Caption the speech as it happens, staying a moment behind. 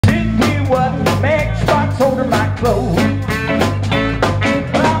clothes.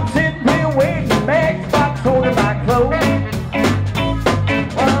 Well, I'm sitting here waiting, Matchbox holding my clothes.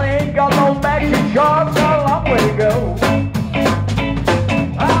 Well, I ain't got no matching sharp, got a long way to go.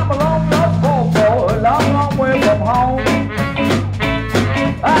 I'm a long lost poor boy, long, long way from home.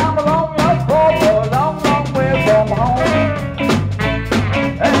 I'm a long lost poor boy, long, long way from home.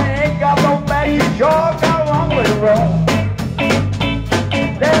 I ain't got no matching sharp, got a long way to roam.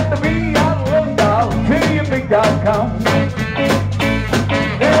 Let the B.A.A. little dog till your big dog comes.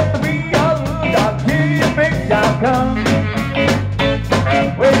 Let the B.A.A. little dog till your big dog comes.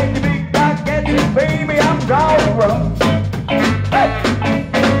 When the big dog gets it, baby, I'm gonna run. Hey!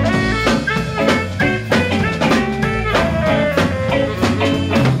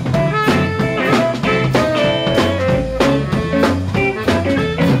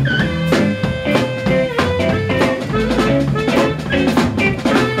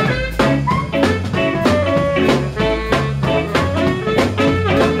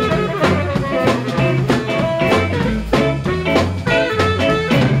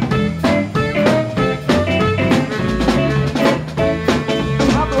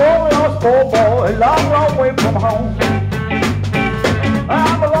 Poor boy, long, long way from home.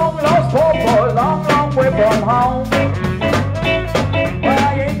 I'm a long lost poor boy, long, long way from home. Well,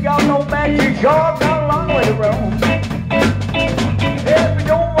 I ain't got no magic sharp, got a long way to roam. If you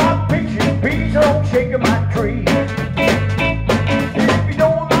don't want peaches, please don't shake my tree. If you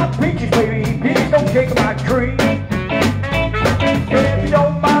don't want peaches, baby, please don't shake my tree. If you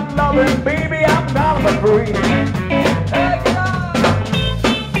don't mind loving, baby, I'm gonna be free.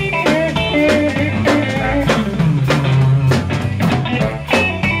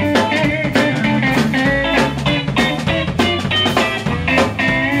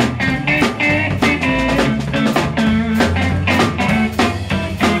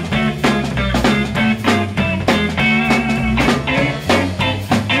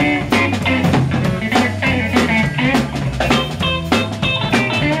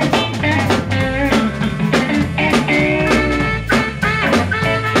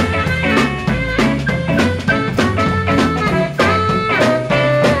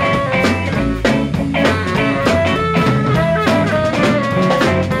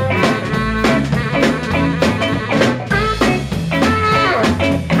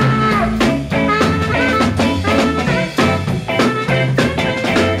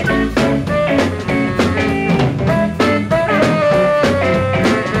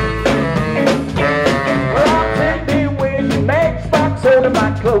 Holding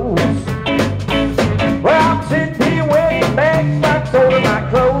my clothes. Well, I'm sitting